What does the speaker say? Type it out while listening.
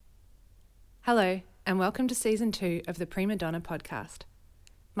Hello, and welcome to Season 2 of the Prima Donna podcast.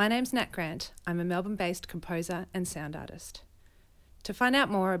 My name's Nat Grant. I'm a Melbourne-based composer and sound artist. To find out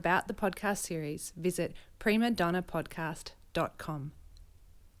more about the podcast series, visit primadonnapodcast.com.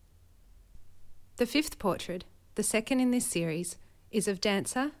 The fifth portrait, the second in this series, is of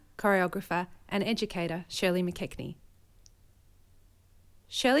dancer, choreographer and educator Shirley McKechnie.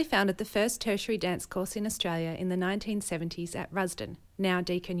 Shirley founded the first tertiary dance course in Australia in the 1970s at Rusden, now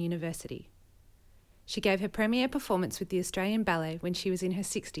Deakin University. She gave her premiere performance with the Australian Ballet when she was in her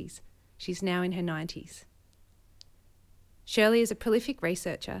 60s. She's now in her 90s. Shirley is a prolific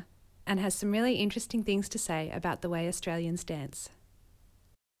researcher and has some really interesting things to say about the way Australians dance.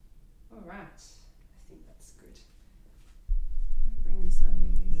 All right, I think that's good. Bring this over.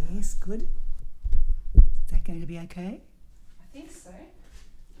 Yes, good. Is that going to be okay? I think so. Let me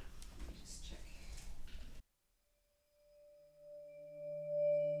just check.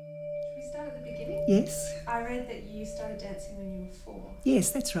 Should we start at the beginning? Yes. I read that you started dancing when you were 4. Yes,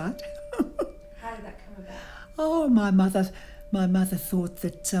 that's right. How did that come about? Oh, my mother thought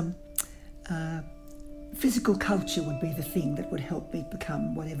that physical culture would be the thing that would help me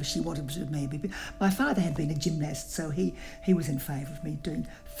become whatever she wanted to me. My father had been a gymnast, so he was in favour of me doing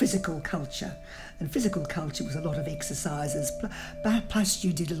physical culture. And physical culture was a lot of exercises, plus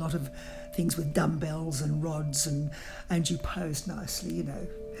you did a lot of things with dumbbells and rods and you posed nicely, you know.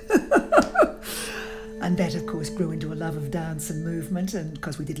 And that, of course, grew into a love of dance and movement, and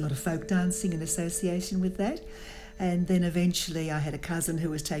because we did a lot of folk dancing in association with that. And then eventually I had a cousin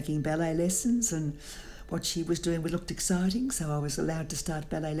who was taking ballet lessons, and what she was doing looked exciting, so I was allowed to start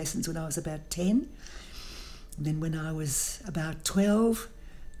ballet lessons when I was about 10. And then when I was about 12,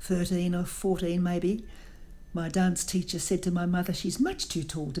 13 or 14 maybe, my dance teacher said to my mother, she's much too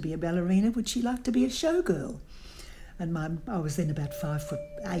tall to be a ballerina, would she like to be a showgirl? And I was then about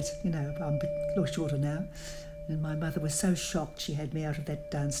 5'8", you know, I'm a bit little shorter now. And my mother was so shocked she had me out of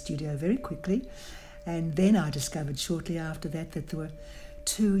that dance studio very quickly. And then I discovered shortly after that there were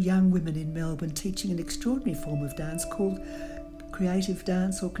 2 young women in Melbourne teaching an extraordinary form of dance called creative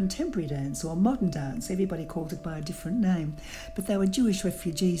dance or contemporary dance or modern dance. Everybody called it by a different name. But they were Jewish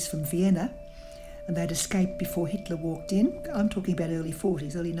refugees from Vienna, and they'd escaped before Hitler walked in. I'm talking about early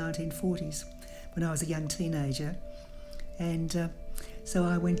 1940s, when I was a young teenager. And so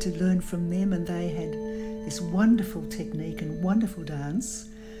I went to learn from them, and they had this wonderful technique and wonderful dance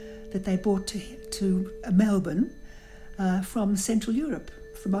that they brought to Melbourne from Central Europe,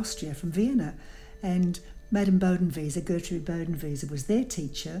 from Austria, from Vienna. And Madame Bodenwieser, Gertrude Bodenwieser, was their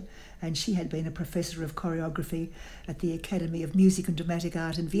teacher, and she had been a professor of choreography at the Academy of Music and Dramatic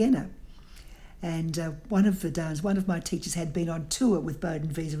Art in Vienna. And one of my teachers had been on tour with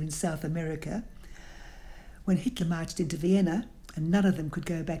Bodenwieser in South America. When Hitler marched into Vienna, and none of them could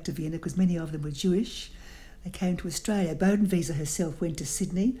go back to Vienna because many of them were Jewish, they came to Australia. Bodenwieser herself went to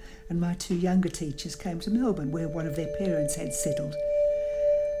Sydney, and my 2 younger teachers came to Melbourne, where one of their parents had settled.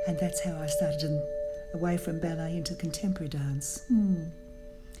 And that's how I started away from ballet into contemporary dance.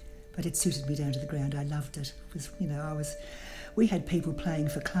 But it suited me down to the ground. I loved it. It was, you know, we had people playing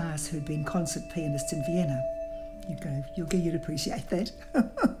for class who'd been concert pianists in Vienna. You'd appreciate that.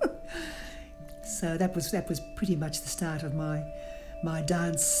 So that was pretty much the start of my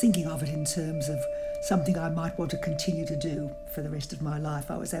dance, thinking of it in terms of something I might want to continue to do for the rest of my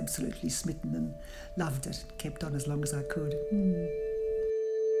life. I was absolutely smitten and loved it, kept on as long as I could.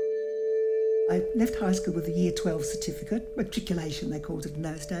 I left high school with a Year 12 certificate, matriculation they called it in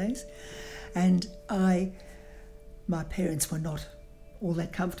those days, and my parents were not all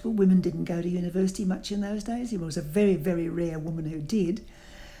that comfortable. Women didn't go to university much in those days. It was a very, very rare woman who did.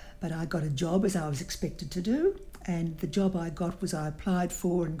 But I got a job, as I was expected to do, and the job I got was I applied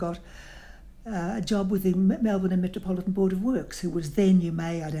for and got a job with the Melbourne and Metropolitan Board of Works, who was then,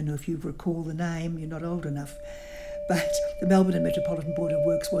 I don't know if you recall the name, you're not old enough, but the Melbourne and Metropolitan Board of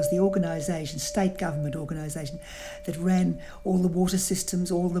Works was the organisation, state government organisation, that ran all the water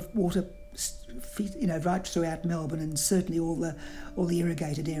systems, all the water, right throughout Melbourne, and certainly all the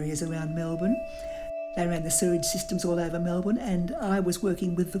irrigated areas around Melbourne. They ran the sewage systems all over Melbourne, and I was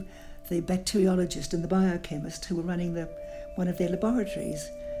working with the bacteriologist and the biochemist who were running one of their laboratories.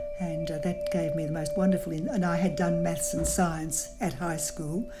 And that gave me the most wonderful... And I had done maths and science at high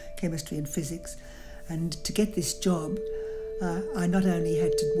school, chemistry and physics. And to get this job, I not only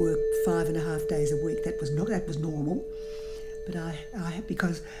had to work 5.5 days a week, that was normal, but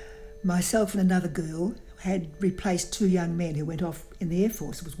because myself and another girl had replaced 2 young men who went off in the Air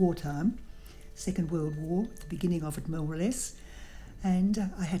Force. It was wartime. Second World War, the beginning of it more or less,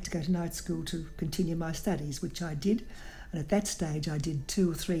 and I had to go to night school to continue my studies, which I did. And at that stage I did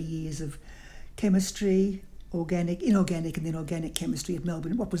 2 or 3 years of chemistry, inorganic and then organic chemistry at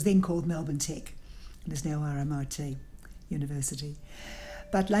Melbourne, what was then called Melbourne Tech, and is now RMIT University.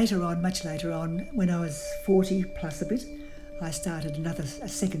 But later on, much later on, when I was 40 plus a bit, I started a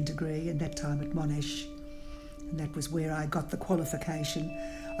second degree, and that time at Monash. And that was where I got the qualification.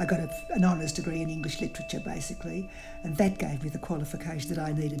 I got an honours degree in English literature, basically, and that gave me the qualification that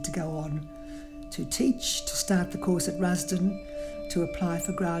I needed to go on to teach, to start the course at Rusden, to apply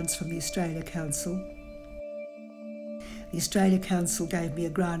for grants from the Australia Council. The Australia Council gave me a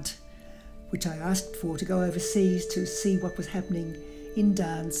grant, which I asked for, to go overseas to see what was happening in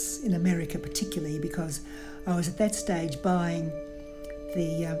dance, in America particularly, because I was at that stage buying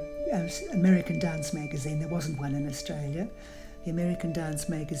the American Dance magazine. There wasn't one in Australia. The American Dance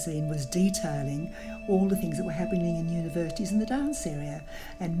magazine was detailing all the things that were happening in universities in the dance area,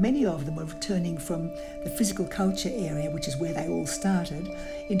 and many of them were returning from the physical culture area, which is where they all started,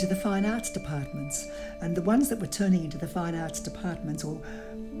 into the fine arts departments. And the ones that were turning into the fine arts departments, or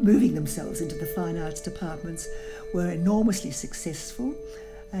moving themselves into the fine arts departments, were enormously successful,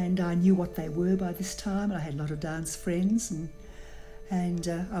 and I knew what they were by this time. I had a lot of dance friends, and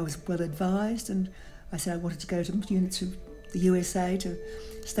I was well advised, and I said I wanted to go to the USA to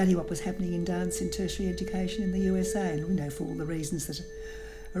study what was happening in dance in tertiary education in the USA. And for all the reasons that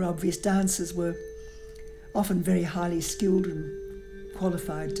are obvious, dancers were often very highly skilled and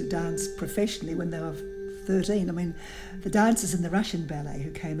qualified to dance professionally when they were 13. I mean, the dancers in the Russian ballet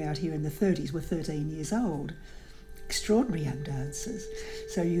who came out here in the 30s were 13 years old. Extraordinary young dancers.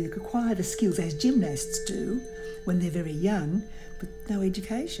 So you acquire the skills as gymnasts do when they're very young, but no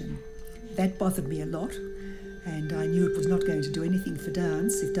education. That bothered me a lot, and I knew it was not going to do anything for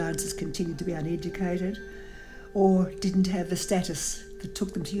dance if dancers continued to be uneducated or didn't have the status that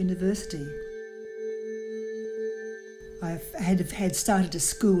took them to university. I had started a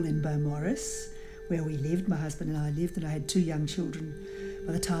school in Beaumaris where we lived, my husband and I lived, and I had 2 young children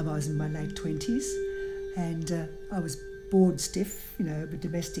by the time I was in my late 20s, and I was bored stiff, with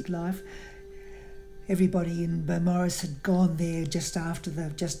domestic life. Everybody in Beaumaris had gone there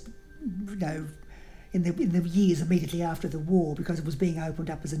in the years immediately after the war, because it was being opened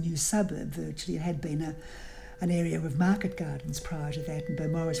up as a new suburb virtually. It had been an area of market gardens prior to that, and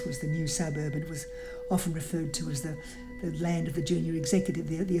Beaumaris was the new suburb, and it was often referred to as the land of the junior executive,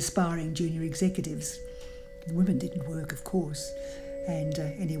 the aspiring junior executives. The women didn't work, of course. And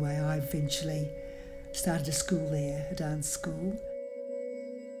anyway, I eventually started a school there, a dance school.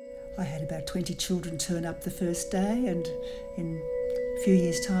 I had about 20 children turn up the first day, and in a few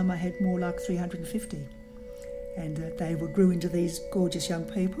years' time I had more like 350. And they grew into these gorgeous young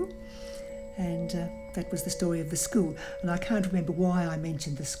people, and that was the story of the school. And I can't remember why I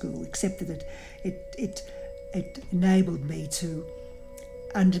mentioned the school, except that it enabled me to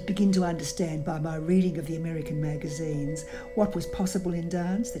begin to understand by my reading of the American magazines what was possible in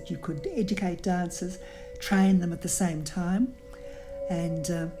dance, that you could educate dancers, train them at the same time, and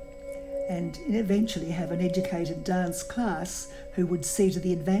eventually have an educated dance class who would see to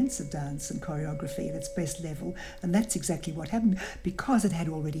the advance of dance and choreography at its best level. And that's exactly what happened, because it had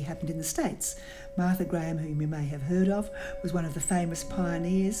already happened in the States. Martha Graham, whom you may have heard of, was one of the famous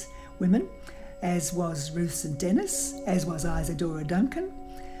pioneers women, as was Ruth St. Dennis, as was Isadora Duncan.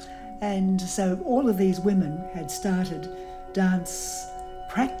 And so all of these women had started dance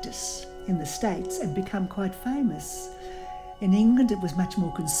practice in the States and become quite famous. In England it was much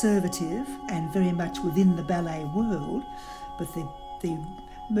more conservative and very much within the ballet world, but the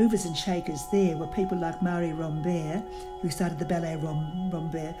movers and shakers there were people like Marie Rambert, who started the Ballet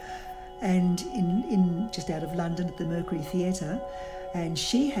Rambert, and in just out of London at the Mercury Theatre, and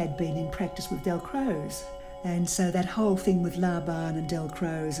she had been in practice with Delcroze. And so that whole thing with Laban and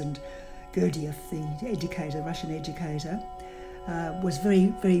Delcroze and Gurdjieff, the Russian educator, was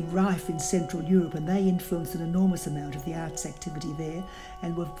very, very rife in Central Europe, and they influenced an enormous amount of the arts activity there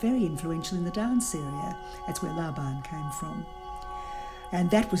and were very influential in the dance area. That's where Laban came from. And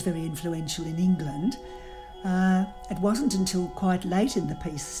that was very influential in England. It wasn't until quite late in the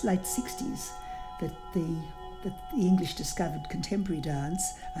piece, late 60s, that the English discovered contemporary dance,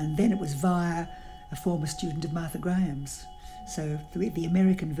 and then it was via a former student of Martha Graham's. So the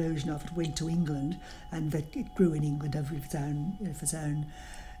American version of it went to England, and that it grew in England of its own,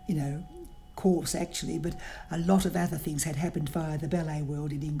 course actually. But a lot of other things had happened via the ballet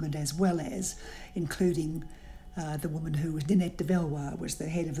world in England as well, as including the woman who was Ninette de Valois, was the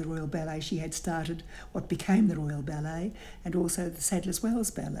head of the Royal Ballet. She had started what became the Royal Ballet, and also the Sadler's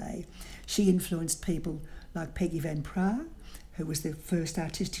Wells Ballet. She influenced people like Peggy Van Praagh, who was the first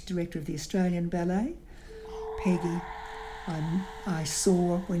artistic director of the Australian Ballet. Peggy I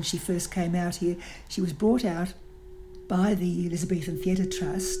saw when she first came out here, she was brought out by the Elizabethan Theatre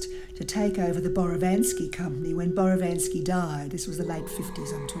Trust to take over the Borovansky Company when Borovansky died. This was the late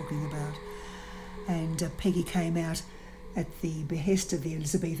 50s I'm talking about. And Peggy came out at the behest of the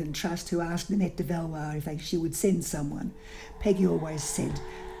Elizabethan Trust, who asked Ninette de Valois if she would send someone. Peggy always said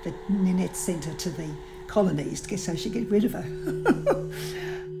that Ninette sent her to the colonies so she'd get rid of her.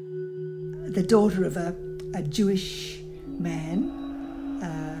 The daughter of a Jewish man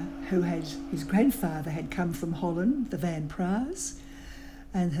whose grandfather had come from Holland, the Van Praes,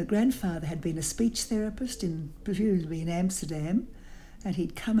 and her grandfather had been a speech therapist presumably in Amsterdam, and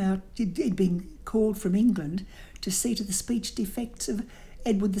he'd been called from England to see to the speech defects of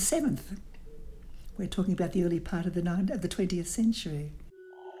Edward VII. We're talking about the early part of the 20th century.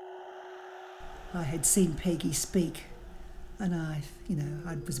 I had seen Peggy speak, and I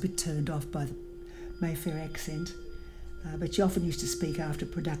was a bit turned off by the Mayfair accent, but she often used to speak after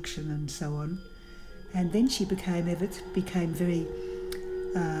production and so on. And then she became very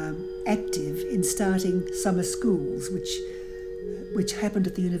active in starting summer schools, which happened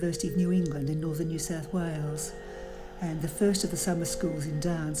at the University of New England in northern New South Wales. And the first of the summer schools in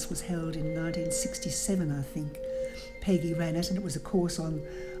dance was held in 1967, I think. Peggy ran it, and it was a course on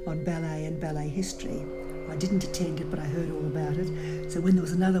ballet and ballet history. I didn't attend it, but I heard all about it. So when there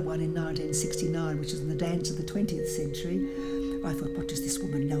was another one in 1969, which was in the dance of the 20th century, I thought, what does this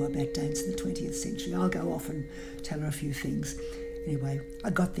woman know about dance in the 20th century? I'll go off and tell her a few things. Anyway,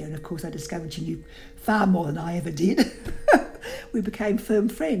 I got there, and of course I discovered she knew far more than I ever did. We became firm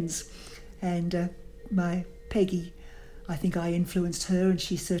friends, and my Peggy, I think I influenced her, and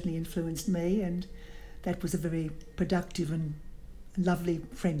she certainly influenced me, and that was a very productive and lovely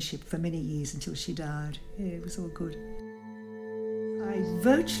friendship for many years until she died. Yeah, it was all good. I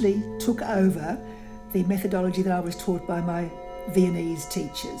virtually took over the methodology that I was taught by my Viennese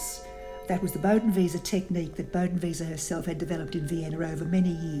teachers. That was the Bodenwieser technique that Bodenwieser herself had developed in Vienna over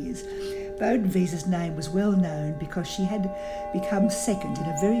many years. Bodenwieser's name was well known because she had become second in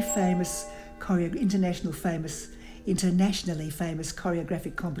a very famous, internationally famous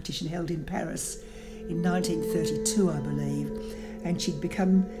choreographic competition held in Paris in 1932, I believe. And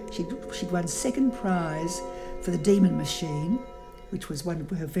she'd won second prize for the Demon Machine, which was one of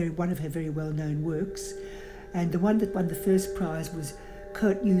her very well-known works. And the one that won the first prize was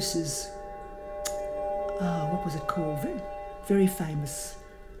Kurt News's, what was it called? Very famous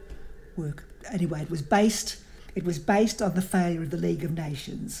work. Anyway, it was based on the failure of the League of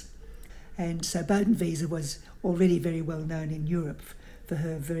Nations. And so Bodenwieser was already very well known in Europe for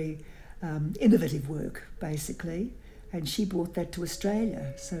her very innovative work, basically. And she brought that to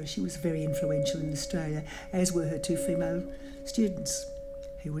Australia. So she was very influential in Australia, as were her two female students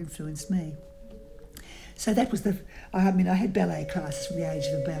who influenced me. So that was I had ballet classes from the age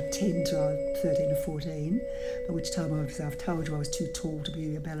of about 10 to 13 or 14, by which time I've told you I was too tall to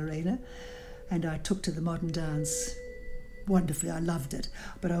be a ballerina. And I took to the modern dance wonderfully. I loved it,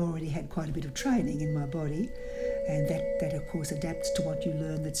 but I already had quite a bit of training in my body, and that of course adapts to what you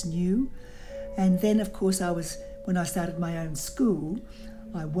learn that's new. And then of course when I started my own school,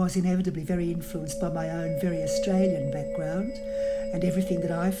 I was inevitably very influenced by my own very Australian background, and everything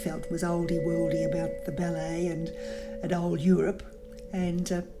that I felt was oldie-worldy about the ballet and old Europe,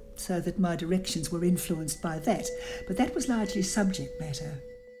 and so that my directions were influenced by that. But that was largely subject matter.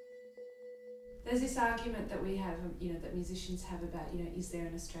 There's this argument that we have, that musicians have about, is there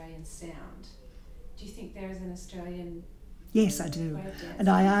an Australian sound? Do you think there is an Australian? Yes, I do. And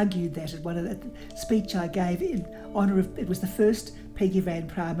I argued that at one of the speech I gave in honour of, it was the first Peggy Van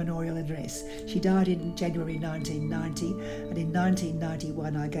Praagh Memorial Address. She died in January 1990, and in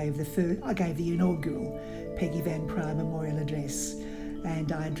 1991 I gave the inaugural Peggy Van Praagh Memorial Address,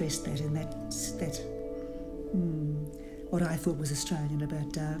 and I addressed that in what I thought was Australian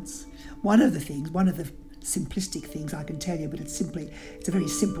about dance. One of the simplistic things I can tell you, but it's a very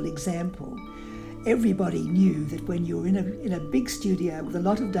simple example. Everybody knew that when you were in a big studio with a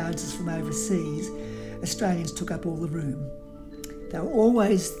lot of dancers from overseas, Australians took up all the room. They were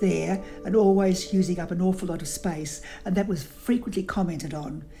always there and always using up an awful lot of space, and that was frequently commented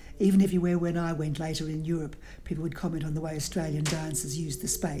on. Even everywhere when I went later in Europe, people would comment on the way Australian dancers used the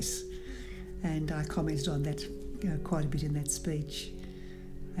space. And I commented on that quite a bit in that speech.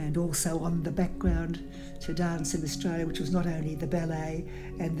 And also on the background to dance in Australia, which was not only the ballet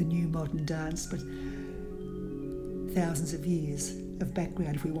and the new modern dance, but thousands of years of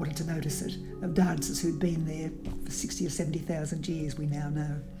background, if we wanted to notice it, of dancers who'd been there for 60 or 70,000 years, we now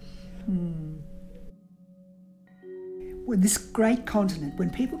know. when this great continent, when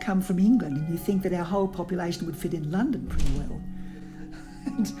people come from England and you think that our whole population would fit in London pretty well.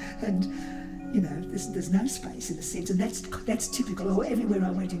 and you know, there's no space in a sense, and that's typical everywhere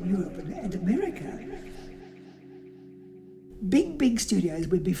I went in Europe and America. Big studios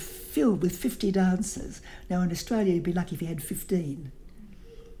would be filled with 50 dancers. Now in Australia you'd be lucky if you had 15.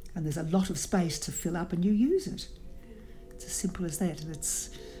 And there's a lot of space to fill up and you use it. It's as simple as that. And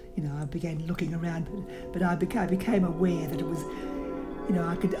it's, you know, I began looking around, but I became aware that it was, you know,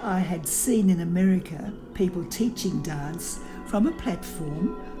 I had seen in America people teaching dance from a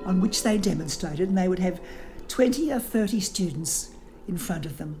platform on which they demonstrated, and they would have 20 or 30 students in front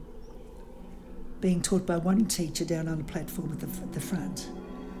of them being taught by one teacher down on a platform at the front.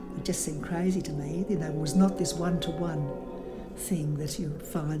 It just seemed crazy to me. You know, it was not this one-to-one thing that you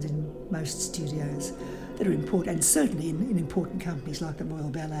find in most studios that are important, and certainly in important companies like the Royal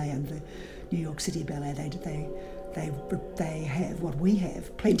Ballet and the New York City Ballet. They have what we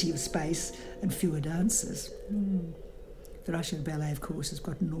have: plenty of space and fewer dancers. The Russian ballet, of course, has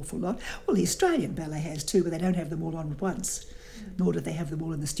got an awful lot. Well, the Australian ballet has too, but they don't have them all on at once, nor do they have them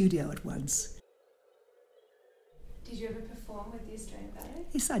all in the studio at once. Did you ever perform with the Australian Ballet?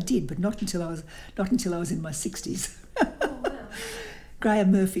 Yes, I did, but not until I was in my 60s. Oh, wow.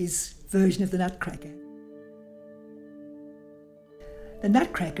 Graham Murphy's version of the Nutcracker. The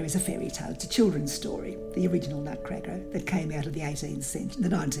Nutcracker is a fairy tale. It's a children's story, the original Nutcracker that came out of the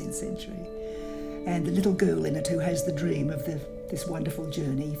 19th century. And the little girl in it who has the dream of this wonderful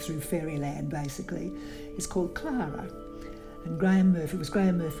journey through fairyland, basically, is called Clara. And it was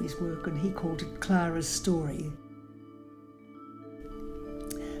Graham Murphy's work, and he called it Clara's Story.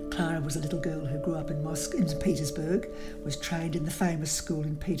 Clara was a little girl who grew up in Petersburg, was trained in the famous school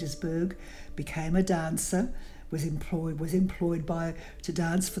in Petersburg, became a dancer, was employed to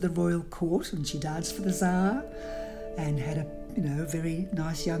dance for the royal court, and she danced for the Tsar, and had a very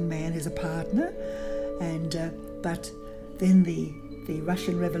nice young man as a partner. And but then the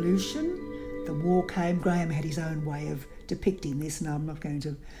Russian Revolution, the war came. Graham had his own way of depicting this, and I'm not going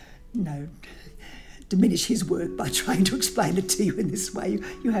to, diminish his work by trying to explain it to you in this way.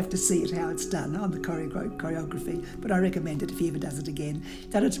 You have to see it how it's done on the choreography, but I recommend it if he ever does it again.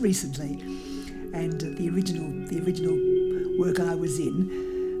 Done it recently, and the original work I was in,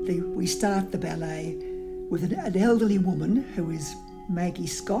 we start the ballet with an elderly woman who is Maggie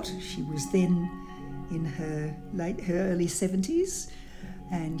Scott. She was then in her early 70s,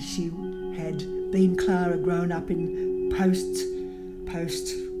 and she had been Clara, grown up in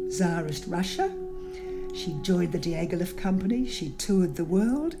post-Tsarist Russia. She joined the Diaghilev Company. She toured the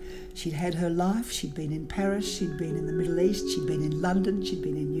world. She'd had her life. She'd been in Paris. She'd been in the Middle East. She'd been in London. She'd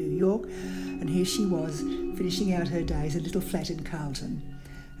been in New York. And here she was, finishing out her days, a little flat in Carlton.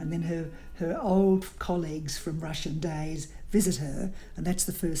 And then her old colleagues from Russian days visit her, and that's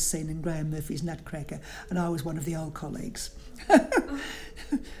the first scene in Graham Murphy's Nutcracker. And I was one of the old colleagues. And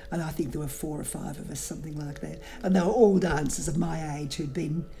I think there were 4 or 5 of us, something like that. And they were all dancers of my age who'd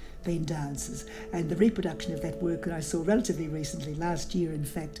been dancers. And the reproduction of that work that I saw relatively recently, last year in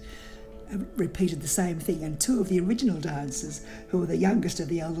fact, repeated the same thing. And 2 of the original dancers, who were the youngest of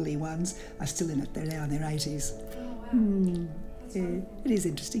the elderly ones, are still in it. They're now in their 80s. Oh, wow. Yeah, it is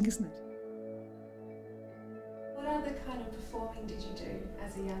interesting, isn't it? What other kind of performing did you do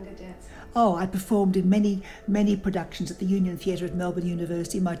as a younger dancer? Oh, I performed in many productions at the Union Theatre at Melbourne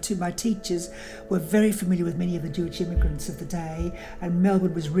University. My teachers were very familiar with many of the Jewish immigrants of the day, and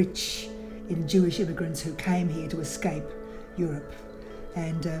Melbourne was rich in Jewish immigrants who came here to escape Europe.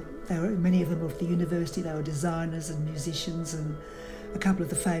 And many of them of the university. They were designers and musicians, and a couple of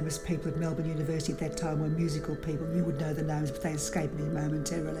the famous people at Melbourne University at that time were musical people. You would know the names, but they escaped me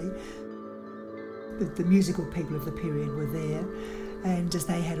momentarily. The musical people of the period were there, and as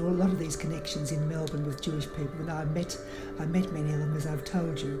they had a lot of these connections in Melbourne with Jewish people, and I met many of them, as I've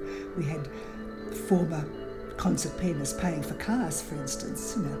told you. We had former concert pianists paying for cars, for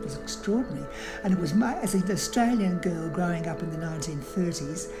instance. It was extraordinary. And it was as an Australian girl growing up in the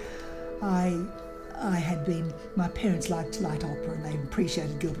 1930s, my parents liked light opera and they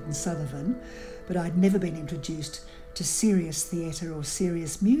appreciated Gilbert and Sullivan, but I'd never been introduced to serious theatre or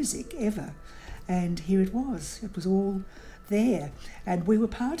serious music ever. And here it was all there, and we were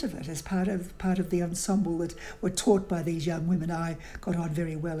part of it, as part of the ensemble that were taught by these young women. I got on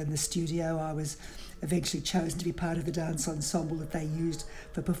very well in the studio. I was eventually chosen to be part of the dance ensemble that they used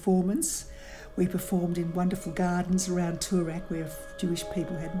for performance. We performed in wonderful gardens around Toorak, where Jewish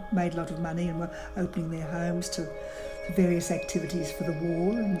people had made a lot of money and were opening their homes to various activities for the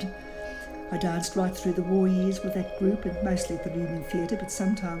war. And I danced right through the war years with that group, and mostly at the Union Theatre, but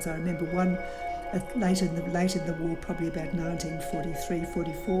sometimes I remember late in the war, probably about 1943,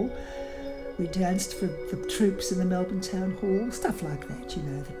 44. We danced for the troops in the Melbourne Town Hall, stuff like that,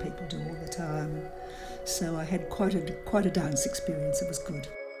 that people do all the time. So I had quite a dance experience. It was good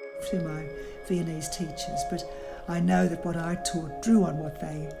through my Viennese teachers. But I know that what I taught drew on what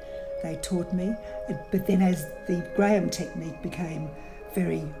they taught me. But then as the Graham technique became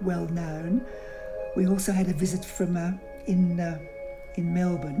very well known, we also had a visit from in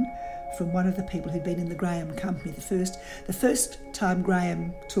Melbourne from one of the people who'd been in the Graham Company. The first time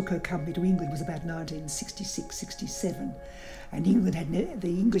Graham took her company to England was about 1966, 67, and the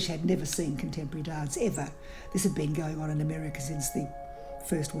English had never seen contemporary dance ever. This had been going on in America since the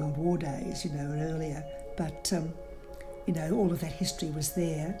First World War days, and earlier. But all of that history was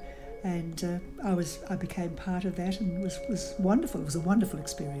there, and I became part of that, and it was wonderful. It was a wonderful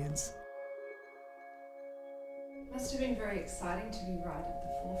experience. Must have been very exciting to be right at the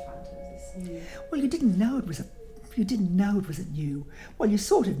forefront of this new... Well, you didn't know it was new. Well, you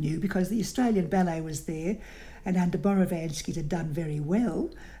sort of knew because the Australian Ballet was there, and under Borovansky it had done very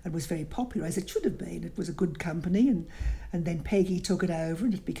well and was very popular, as it should have been. It was a good company, and then Peggy took it over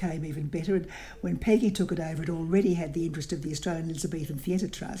and it became even better. And when Peggy took it over, it already had the interest of the Australian Elizabethan Theatre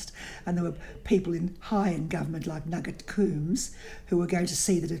Trust, and there were people high in government like Nugget Coombs who were going to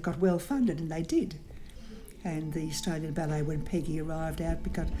see that it got well funded, and they did. And the Australian Ballet, when Peggy arrived out,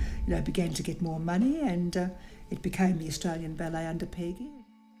 began to get more money, and it became the Australian Ballet under Peggy.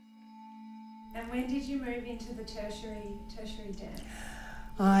 And when did you move into the tertiary dance?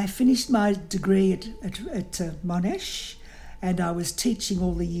 I finished my degree at Monash, and I was teaching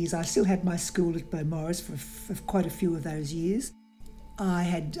all the years. I still had my school at Beaumaris for quite a few of those years. I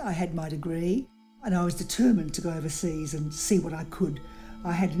had my degree, and I was determined to go overseas and see what I could.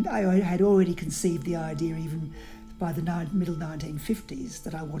 I had already conceived the idea, even by the middle 1950s,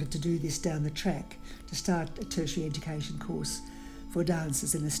 that I wanted to do this down the track, to start a tertiary education course for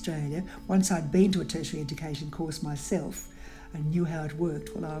dancers in Australia. Once I'd been to a tertiary education course myself and knew how it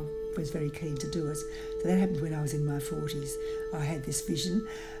worked, well, I was very keen to do it. So that happened when I was in my 40s. I had this vision,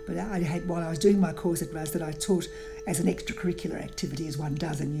 but while I was doing my course at Rusden, I taught as an extracurricular activity, as one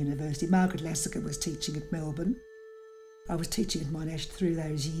does in university. Margaret Lassiter was teaching at Melbourne. I was teaching at Monash through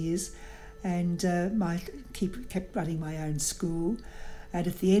those years, and I kept running my own school. And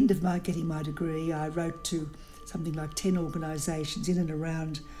at the end of getting my degree, I wrote to something like 10 organisations in and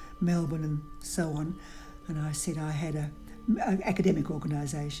around Melbourne and so on, and I said I had academic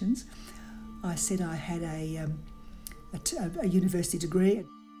organisations. I said I had a university degree,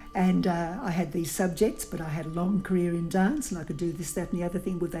 and I had these subjects, but I had a long career in dance, and I could do this, that and the other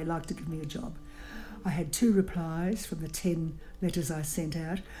thing. Would they like to give me a job? I had 2 replies from the 10 letters I sent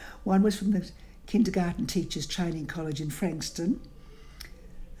out. One was from the Kindergarten Teachers Training College in Frankston,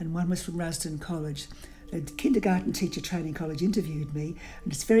 and one was from Rusden College. The Kindergarten Teacher Training College interviewed me,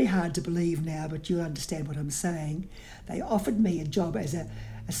 and it's very hard to believe now, but you'll understand what I'm saying. They offered me a job as a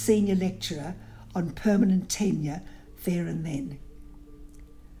senior lecturer on permanent tenure there and then.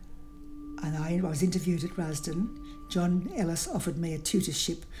 And I was interviewed at Rusden. John Ellis offered me a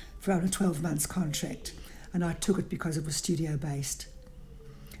tutorship for on a 12-month contract, and I took it because it was studio-based.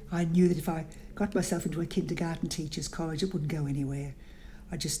 I knew that if I got myself into a kindergarten teachers' college, it wouldn't go anywhere.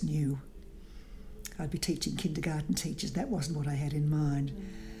 I just knew I'd be teaching kindergarten teachers. That wasn't what I had in mind.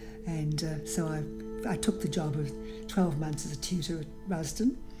 And so I took the job of 12 months as a tutor at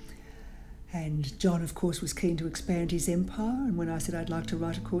Rusden. And John, of course, was keen to expand his empire. And when I said I'd like to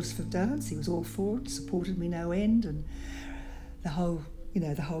write a course for dance, he was all for it, supported me no end. And the whole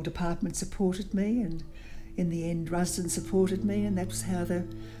department supported me. And in the end, Rusden supported me. And that was how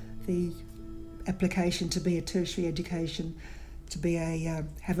the application to be a tertiary education, to be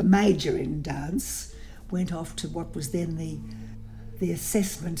have a major in dance, went off to what was then the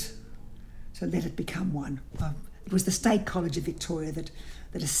assessment to let it become one. It was the State College of Victoria that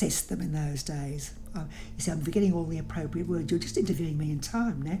assessed them in those days. You see, I'm forgetting all the appropriate words. You're just interviewing me in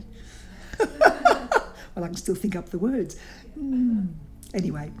time, Nat. Well, I can still think up the words.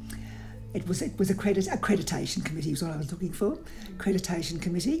 Anyway, it was accreditation committee was what I was looking for. Accreditation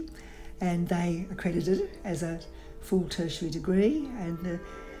committee, and they accredited it as a full tertiary degree,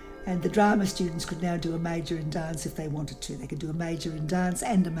 and the drama students could now do a major in dance if they wanted to. They could do a major in dance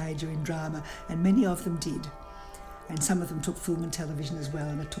and a major in drama, and many of them did. And some of them took film and television as well,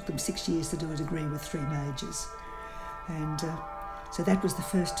 and it took them 6 years to do a degree with 3 majors. And so that was the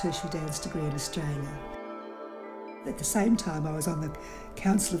first tertiary dance degree in Australia. At the same time, I was on the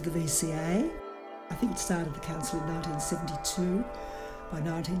council of the VCA. I think it started the council in 1972. By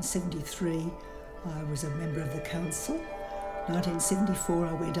 1973, I was a member of the council. 1974,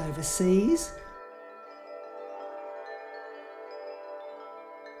 I went overseas.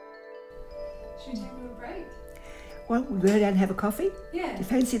 Well, we'll go down and have a coffee? Yeah. Do you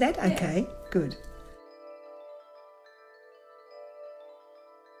fancy that? Yeah. Okay, good.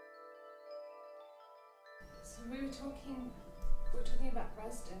 So we were talking about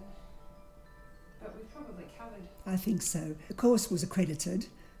Rusden, but we probably covered. I think so. The course was accredited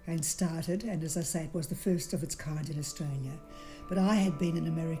and started, and as I say, it was the first of its kind in Australia. But I had been in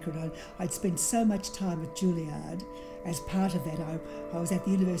America and I'd spent so much time at Juilliard. As part of that, I was at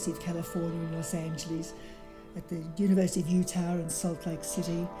the University of California in Los Angeles, at the University of Utah in Salt Lake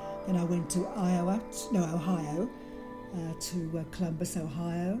City. Then I went to Ohio, to Columbus,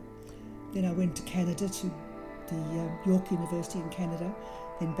 Ohio. Then I went to Canada, to the York University in Canada,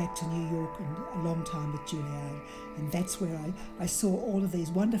 then back to New York and a long time at Juilliard. And that's where I saw all of these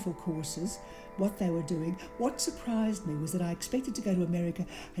wonderful courses, what they were doing. What surprised me was that I expected to go to America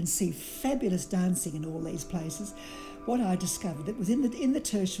and see fabulous dancing in all these places. What I discovered, that was in the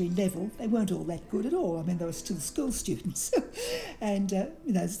tertiary level, they weren't all that good at all. I mean, they were still school students. And,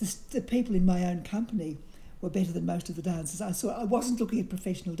 the people in my own company were better than most of the dancers I saw. I wasn't looking at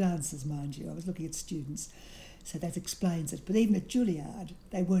professional dancers, mind you. I was looking at students. So that explains it. But even at Juilliard,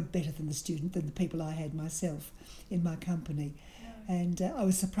 they weren't better than the people I had myself in my company. No. And I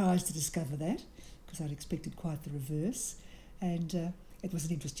was surprised to discover that, because I'd expected quite the reverse. And it was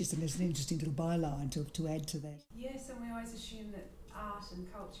an interesting little byline to add to that. Yes, and we always assume that art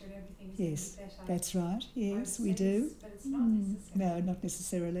and culture and everything is yes, better. That's right. Yes, we do. But it's not necessarily. No, not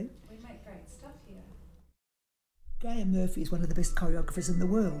necessarily. We make great stuff here. Graham Murphy is one of the best choreographers in the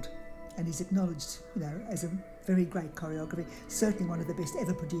world, and he's acknowledged, as a very great choreographer, certainly one of the best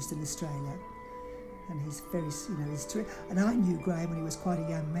ever produced in Australia. And he's very, he's true. And I knew Graham when he was quite a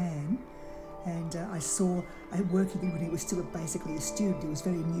young man, and I worked with him when he was still basically a student. He was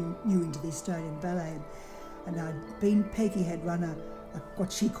very new into the Australian ballet, and Peggy had run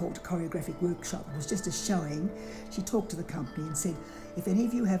what she called a choreographic workshop. It was just a showing. She talked to the company and said, if any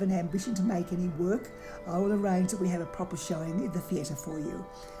of you have an ambition to make any work, I will arrange that we have a proper showing in the theatre for you.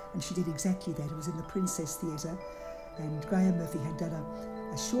 And she did exactly that. It was in the Princess Theatre, and Graham Murphy had done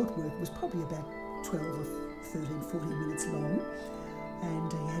a short work. It was probably about 12 or 13, 14 minutes long,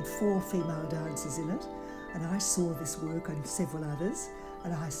 and he had 4 female dancers in it. And I saw this work and several others,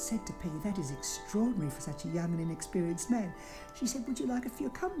 and I said to Peggy, that is extraordinary for such a young and inexperienced man. She said, would you like it for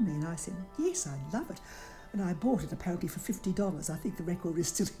your company? And I said, yes, I love it. And I bought it apparently for $50. I think the record is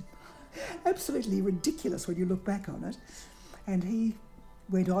still absolutely ridiculous when you look back on it. And he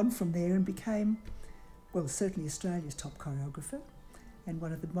went on from there and became, well, certainly Australia's top choreographer, and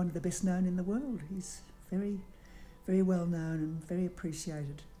one of the best known in the world. He's very, very well known and very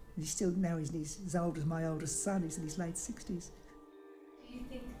appreciated. And he's still, now he's as old as my oldest son. He's in his late 60s. Do you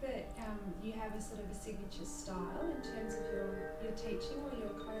think that you have a sort of a signature style in terms of your teaching or your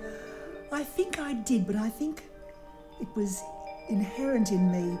choreography? I think I did, but I think it was inherent in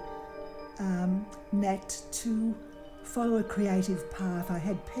me, Nat, to follow a creative path. I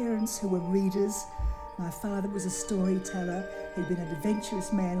had parents who were readers. My father was a storyteller. He'd been an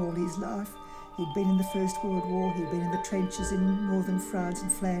adventurous man all his life. He'd been in the First World War. He'd been in the trenches in northern France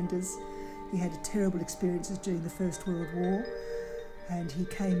and Flanders. He had terrible experiences during the First World War. And he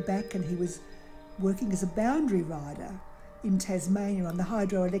came back and he was working as a boundary rider in Tasmania on the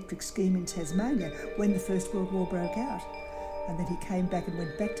hydroelectric scheme in Tasmania when the First World War broke out. And then he came back and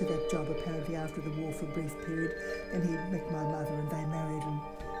went back to that job apparently after the war for a brief period. Then he met my mother and they married, and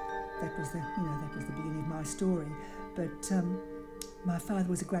that was the beginning of my story. But my father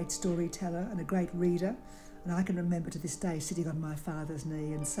was a great storyteller and a great reader, and I can remember to this day sitting on my father's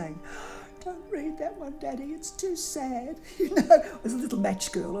knee and saying, "Don't read that one, Daddy, it's too sad." It was a little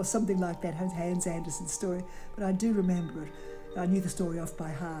match girl or something like that, Hans Andersen's story. But I do remember it. I knew the story off by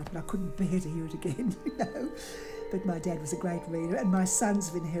heart, and I couldn't bear to hear it again, But my dad was a great reader, and my sons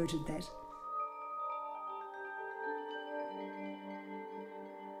have inherited that.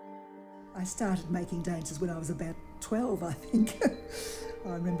 I started making dances when I was about 12, I think. I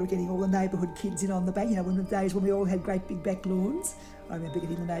remember getting all the neighbourhood kids in on the back, when the days when we all had great big back lawns. I remember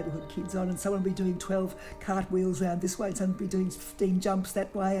getting the neighbourhood kids on, and someone would be doing 12 cartwheels round this way, and someone would be doing 15 jumps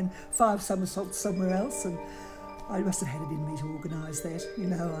that way, and 5 somersaults somewhere else, and I must have had it in me to organise that.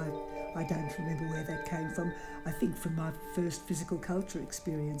 I don't remember where that came from. I think from my first physical culture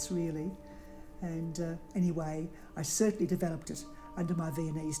experience, really. And anyway, I certainly developed it under my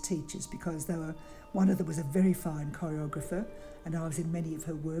Viennese teachers, because one of them was a very fine choreographer, and I was in many of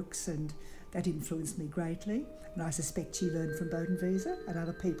her works, and that influenced me greatly. And I suspect she learned from Bodenwiese and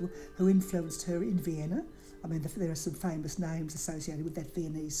other people who influenced her in Vienna. I mean, there are some famous names associated with that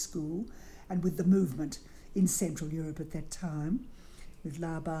Viennese school and with the movement in Central Europe at that time, with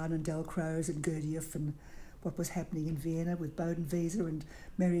Laban and Delcroze and Gurdjieff and what was happening in Vienna with Bodenwieser and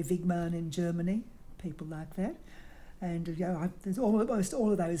Mary Wigman in Germany, people like that. And there's almost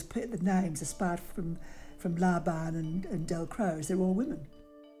all of those the names, apart from Laban and Delcroze, they're all women.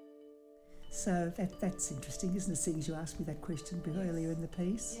 So that's interesting, isn't it, seeing as you asked me that question a bit earlier in the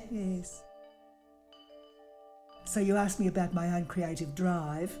piece? Yes. So you asked me about my own creative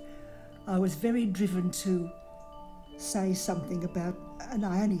drive. I was very driven to say something about, and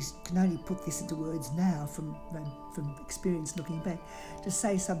I can only put this into words now from experience looking back, to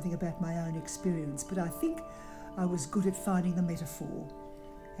say something about my own experience. But I think I was good at finding the metaphor,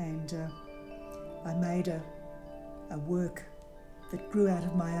 and I made a work that grew out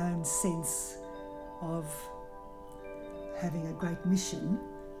of my own sense of having a great mission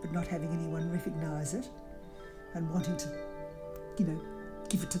but not having anyone recognise it, and wanting to,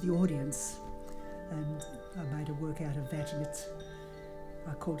 give it to the audience. And I made a work out of that, and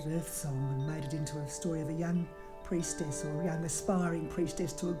I called it Earth Song, and made it into a story of a young priestess, or a young aspiring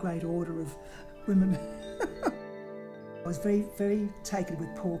priestess to a great order of women. I was very, very taken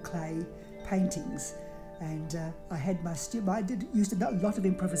with Paul Klee paintings, and I had used a lot of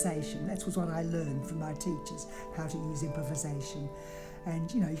improvisation. That was what I learned from my teachers, how to use improvisation.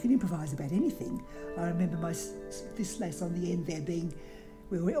 And you can improvise about anything. I remember this lass on the end there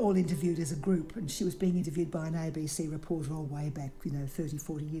we were all interviewed as a group, and she was being interviewed by an ABC reporter all way back, 30,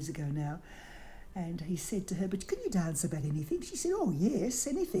 40 years ago now. And he said to her, "But can you dance about anything?" She said, "Oh yes,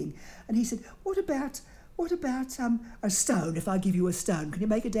 anything." And he said, What about a stone? If I give you a stone, can you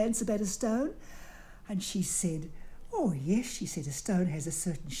make a dance about a stone?" And she said, "Oh yes," she said, "a stone has a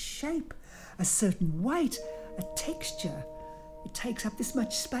certain shape, a certain weight, a texture. It takes up this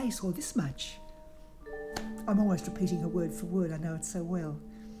much space or this much." I'm almost repeating her word for word, I know it so well.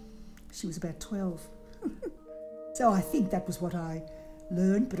 She was about 12. So I think that was what I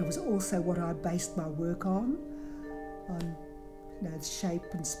learned, but it was also what I based my work on shape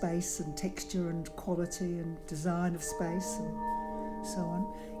and space and texture and quality and design of space and so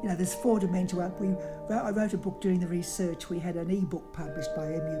on. There's 4 dimensional. I wrote a book during the research. We had an e-book published by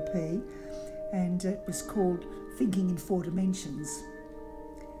MUP, and it was called Thinking in 4 Dimensions.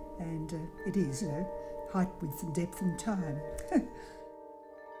 And it is, height, width and depth and time.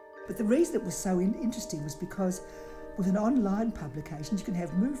 But the reason it was so interesting was because with an online publication you can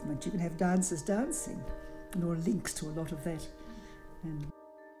have movement, you can have dancers dancing, and there are links to a lot of that. And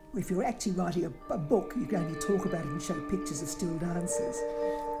if you're actually writing a book, you can only talk about it and show pictures of still dancers.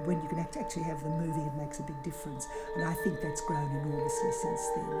 When you can actually have them moving, it makes a big difference. And I think that's grown enormously since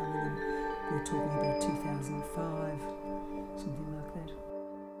then. We're talking about 2005, something like that.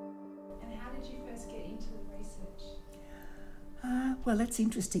 And how did you first get into the research? Well, that's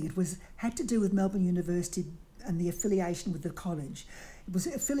interesting. It had to do with Melbourne University and the affiliation with the college.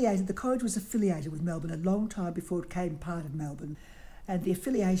 The college was affiliated with Melbourne a long time before it became part of Melbourne. And the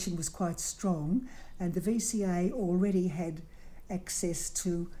affiliation was quite strong, and the VCA already had access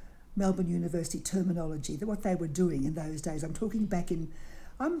to Melbourne University terminology, what they were doing in those days. I'm talking about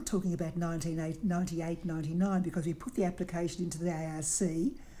 1998, 99, because we put the application into the ARC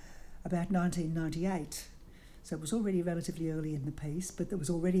about 1998. So it was already relatively early in the piece, but there was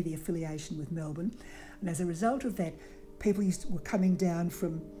already the affiliation with Melbourne. And as a result of that, people were coming down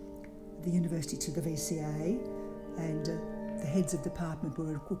from the university to the VCA, and the heads of department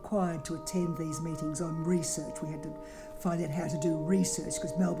were required to attend these meetings on research. We had to find out how to do research,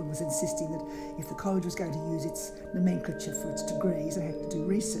 because Melbourne was insisting that if the college was going to use its nomenclature for its degrees, it had to do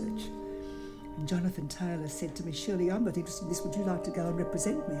research. And Jonathan Taylor said to me, "Shirley, I'm not interested in this. Would you like to go and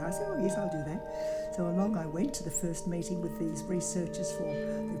represent me?" I said, "Oh yes, I'll do that." So along I went to the first meeting with these researchers, for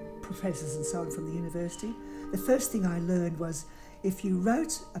the professors and so on from the university. The first thing I learned was if you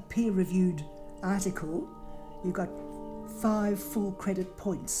wrote a peer-reviewed article, you got 5 full credit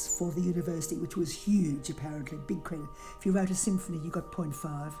points for the university, which was huge apparently, big credit. If you wrote a symphony, you got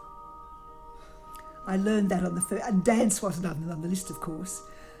 0.5. I learned that on the first, and dance wasn't on the list, of course.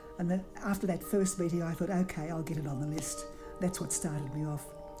 And after that first meeting, I thought, okay, I'll get it on the list. That's what started me off.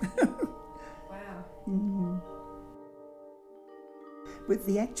 Wow. Mm-hmm. With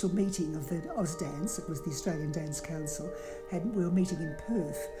the actual meeting of the Ausdance, it was the Australian Dance Council, we were meeting in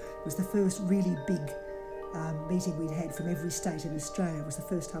Perth. It was the first really big meeting we'd had from every state in Australia. It was the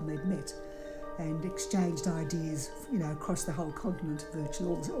first time they'd met and exchanged ideas, across the whole continent, virtually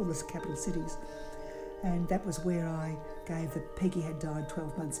all the capital cities. And that was where I gave Peggy had died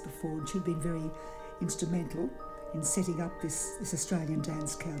 12 months before, and she'd been very instrumental in setting up this Australian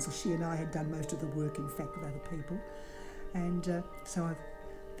Dance Council. She and I had done most of the work, in fact, with other people. And so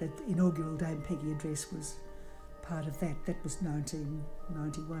the inaugural Dame Peggy address was part of that. That was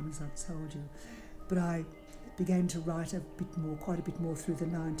 1991, as I've told you. But began to write quite a bit more through the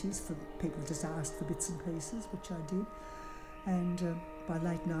 90s for people just asked for bits and pieces, which I did. And by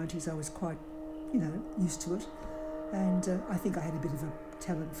late 90s I was quite, used to it. And I think I had a bit of a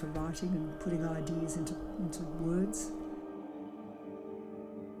talent for writing and putting ideas into words.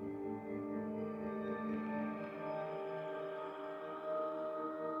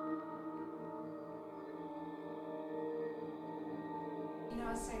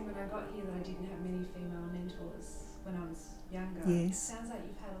 I was saying when I got here that I didn't have many female mentors when I was younger. Yes. It sounds like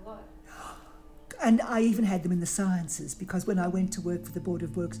you've had a lot. And I even had them in the sciences, because when I went to work for the Board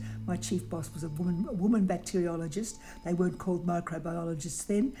of Works, my chief boss was a woman bacteriologist. They weren't called microbiologists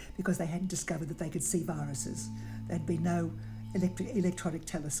then because they hadn't discovered that they could see viruses. There had been no electronic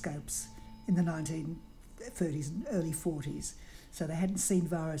telescopes in the 1930s and early 40s. So they hadn't seen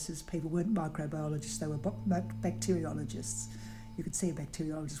viruses. People weren't microbiologists, they were bacteriologists. You could see a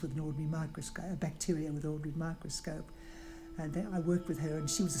bacteriologist with an ordinary microscope, a bacteria with an ordinary microscope. And I worked with her, and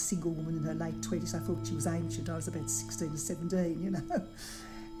she was a single woman in her late 20s. I thought she was ancient. I was about 16 or 17,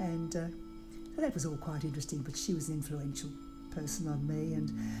 And so that was all quite interesting, but she was an influential person on me. And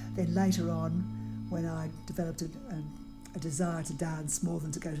then later on, when I developed a desire to dance more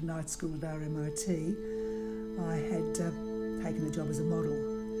than to go to night school at RMIT, I had taken a job as a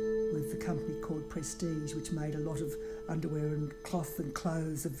model with a company called Prestige, which made a lot of underwear and cloth and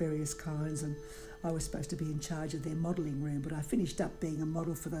clothes of various kinds, and I was supposed to be in charge of their modelling room, but I finished up being a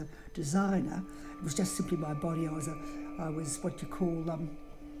model for the designer. It was just simply my body. I was what you call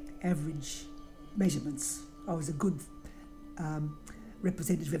average measurements. I was a good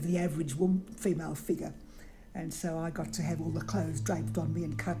representative of the average female figure. And so I got to have all the clothes draped on me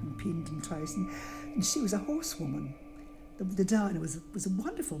and cut and pinned and traced. And she was a horsewoman. The designer was a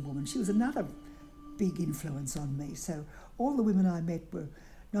wonderful woman. She was another big influence on me. So all the women I met were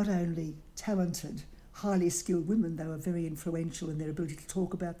not only talented, highly skilled women, they were very influential in their ability to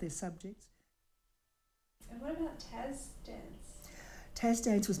talk about their subjects. And what about Tas Dance? Tas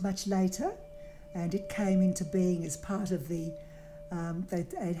Dance was much later, and it came into being as part of the...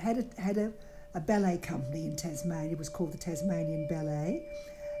 they had a ballet company in Tasmania. It was called the Tasmanian Ballet,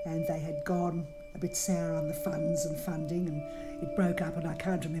 and they had gone a bit sour on the funds and funding, and it broke up, and I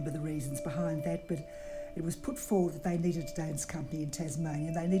can't remember the reasons behind that, but it was put forward that they needed a dance company in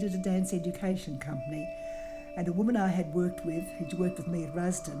Tasmania. They needed a dance education company. And a woman I had worked with, who'd worked with me at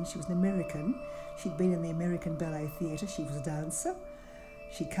Rusden, she was an American. She'd been in the American Ballet Theatre. She was a dancer.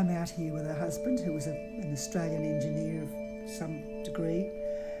 She'd come out here with her husband, who was an Australian engineer of some degree.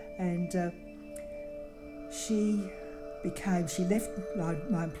 And she left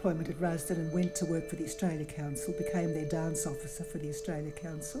my employment at Rusden and went to work for the Australia Council, became their dance officer for the Australia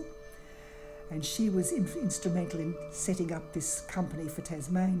Council. And she was instrumental in setting up this company for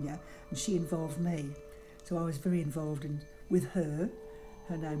Tasmania, and she involved me. So I was very involved with her.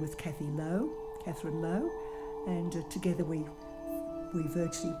 Her name was Catherine Lowe, and together we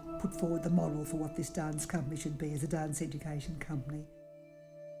virtually put forward the model for what this dance company should be as a dance education company.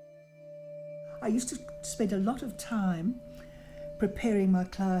 I used to spend a lot of time preparing my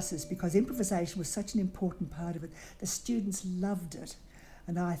classes because improvisation was such an important part of it. The students loved it.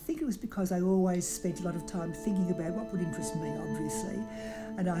 And I think it was because I always spent a lot of time thinking about what would interest me, obviously.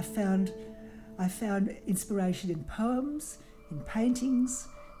 And I found inspiration in poems, in paintings,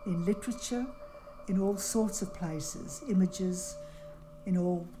 in literature, in all sorts of places, images in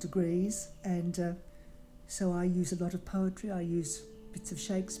all degrees. And so I used a lot of poetry. I used bits of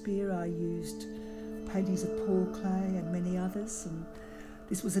Shakespeare. I used paintings of Paul Klee and many others. And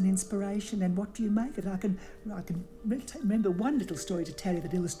this was an inspiration, and what do you make of it? I can remember one little story to tell you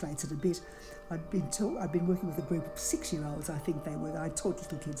that illustrates it a bit. I'd been working with a group of 6-year-olds, I think they were. I taught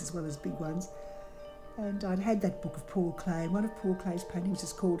little kids as well as big ones. And I'd had that book of Paul Klee, and one of Paul Klee's paintings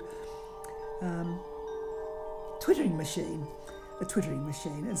is called Twittering Machine, the Twittering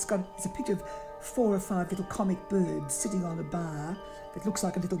Machine. And it's a picture of 4 or 5 little comic birds sitting on a bar that looks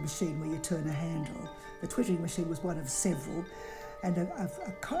like a little machine where you turn a handle. The Twittering Machine was one of several. And a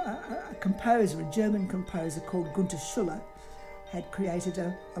composer, a German composer called Gunther Schuller, had created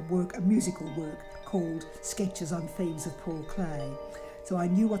a musical work called Sketches on Themes of Paul Klee. So I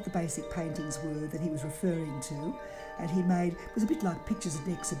knew what the basic paintings were that he was referring to, and it was a bit like Pictures at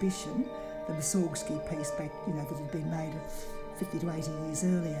an Exhibition, the Mussorgsky piece back, that had been made 50 to 80 years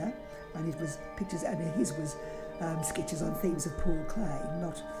earlier, and it was pictures, and his was sketches on themes of Paul Klee,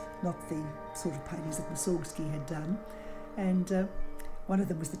 not the sort of paintings that Mussorgsky had done. And one of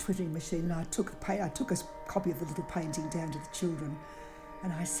them was the Twittering Machine, and I took a copy of the little painting down to the children,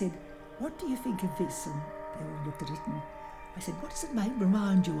 and I said, "What do you think of this?" And they all looked at it, and I said, "What does it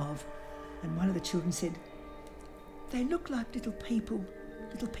remind you of?" And one of the children said, they looked like little people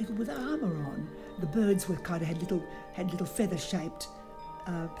with armour on. The birds were kind of had little feather-shaped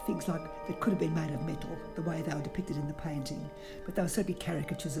things like that could have been made of metal, the way they were depicted in the painting. But they were certainly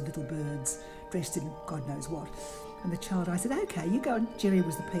caricatures of little birds dressed in God knows what. And the child, I said, okay, you go, and Jerry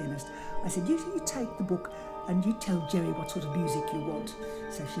was the pianist. I said, you take the book and you tell Jerry what sort of music you want.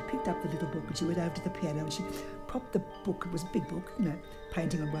 So she picked up the little book and she went over to the piano and she propped the book, it was a big book,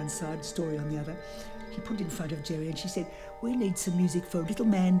 painting on one side, story on the other. She put it in front of Jerry and she said, we need some music for a little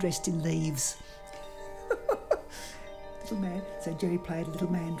man dressed in leaves. Little man. So Jerry played a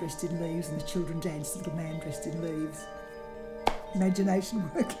little man dressed in leaves and the children danced a little man dressed in leaves. Imagination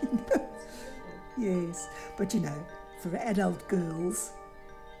working. Yes. But for adult girls,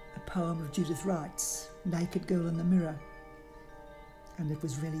 a poem of Judith Wright's Naked Girl in the Mirror. And it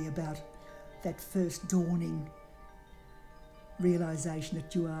was really about that first dawning realisation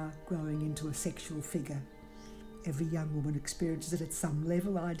that you are growing into a sexual figure. Every young woman experiences it at some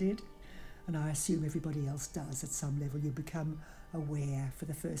level. I did, and I assume everybody else does at some level. You become aware for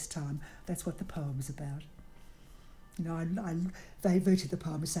the first time. That's what the poem's about. They verted the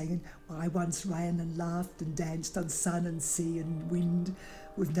poem as saying, I once ran and laughed and danced on sun and sea and wind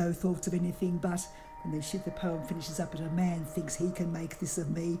with no thoughts of anything but, and then the poem finishes up, but a man thinks he can make this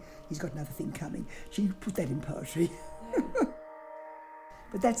of me. He's got another thing coming. She put that in poetry.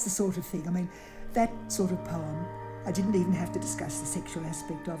 But that's the sort of thing. That sort of poem, I didn't even have to discuss the sexual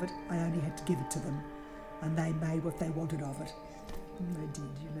aspect of it. I only had to give it to them. And they made what they wanted of it. And they did,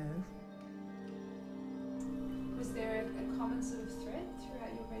 Was there a common sort of thread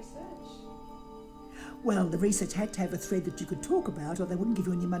throughout your research? Well, the research had to have a thread that you could talk about or they wouldn't give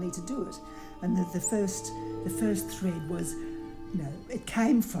you any money to do it. And the first thread was, it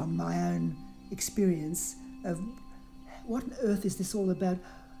came from my own experience of what on earth is this all about?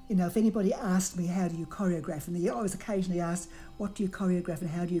 If anybody asked me, how do you choreograph? And I was occasionally asked, what do you choreograph and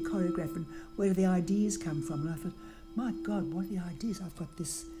how do you choreograph and where do the ideas come from? And I thought, my God, what are the ideas? I've got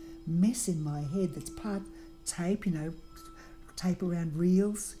this mess in my head that's part tape, tape around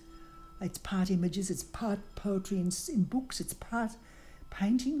reels. It's part images, it's part poetry in books, it's part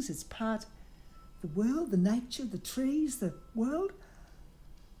paintings, it's part the world, the nature, the trees, the world.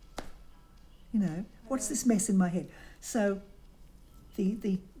 What's this mess in my head? So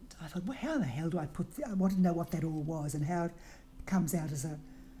I thought, well, how the hell do I I want to know what that all was and how it comes out as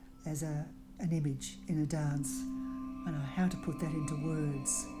an image in a dance and how to put that into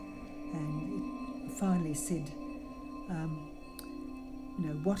words. And it finally said,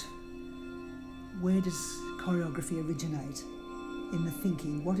 where does choreography originate in the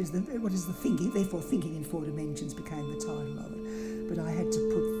thinking? What is the thinking? Therefore, Thinking in Four Dimensions became the title of it. But I had to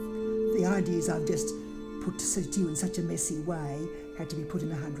put the ideas I've just put to you in such a messy way had to be put in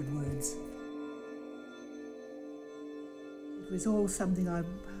 100 words. It was all something I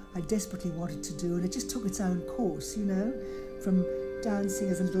desperately wanted to do, and it just took its own course, from dancing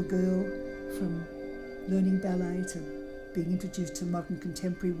as a little girl, from learning ballet to being introduced to modern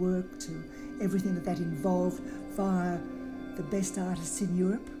contemporary work, to everything that involved via the best artists in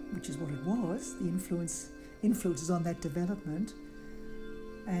Europe, which is what it was, the influences on that development.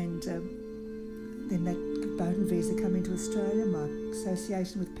 And then that Bowden visa come into Australia, my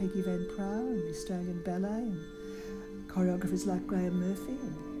association with Peggy Van Praagh and the Australian Ballet and choreographers like Graham Murphy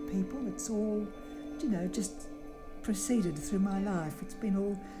and people. It's all, just proceeded through my life. It's been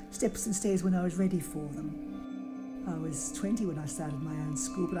all steps and stairs when I was ready for them. I was 20 when I started my own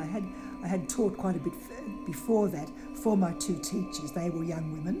school, but I had taught quite a bit before that for my two teachers. They were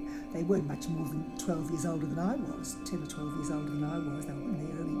young women. They weren't much more than 12 years older than I was, 10 or 12 years older than I was. They were in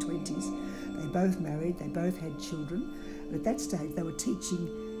their early 20s. They both married. They both had children. And at that stage, they were teaching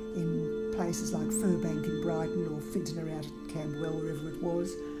in places like Furbank in Brighton or Finton out at Camberwell, wherever it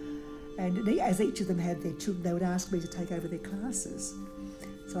was. And as each of them had their children, they would ask me to take over their classes.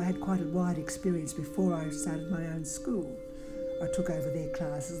 So I had quite a wide experience before I started my own school. I took over their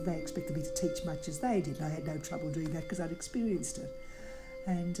classes. They expected me to teach much as they did. I had no trouble doing that because I'd experienced it.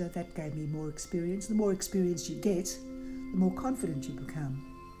 And that gave me more experience. The more experience you get, the more confident you become.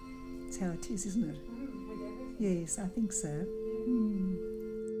 That's how it is, isn't it? Yes, I think so.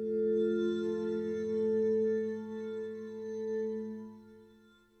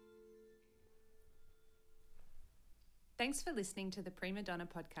 Thanks for listening to the Prima Donna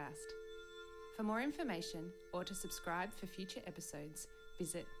podcast. For more information or to subscribe for future episodes,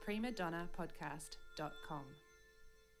 visit primadonnapodcast.com.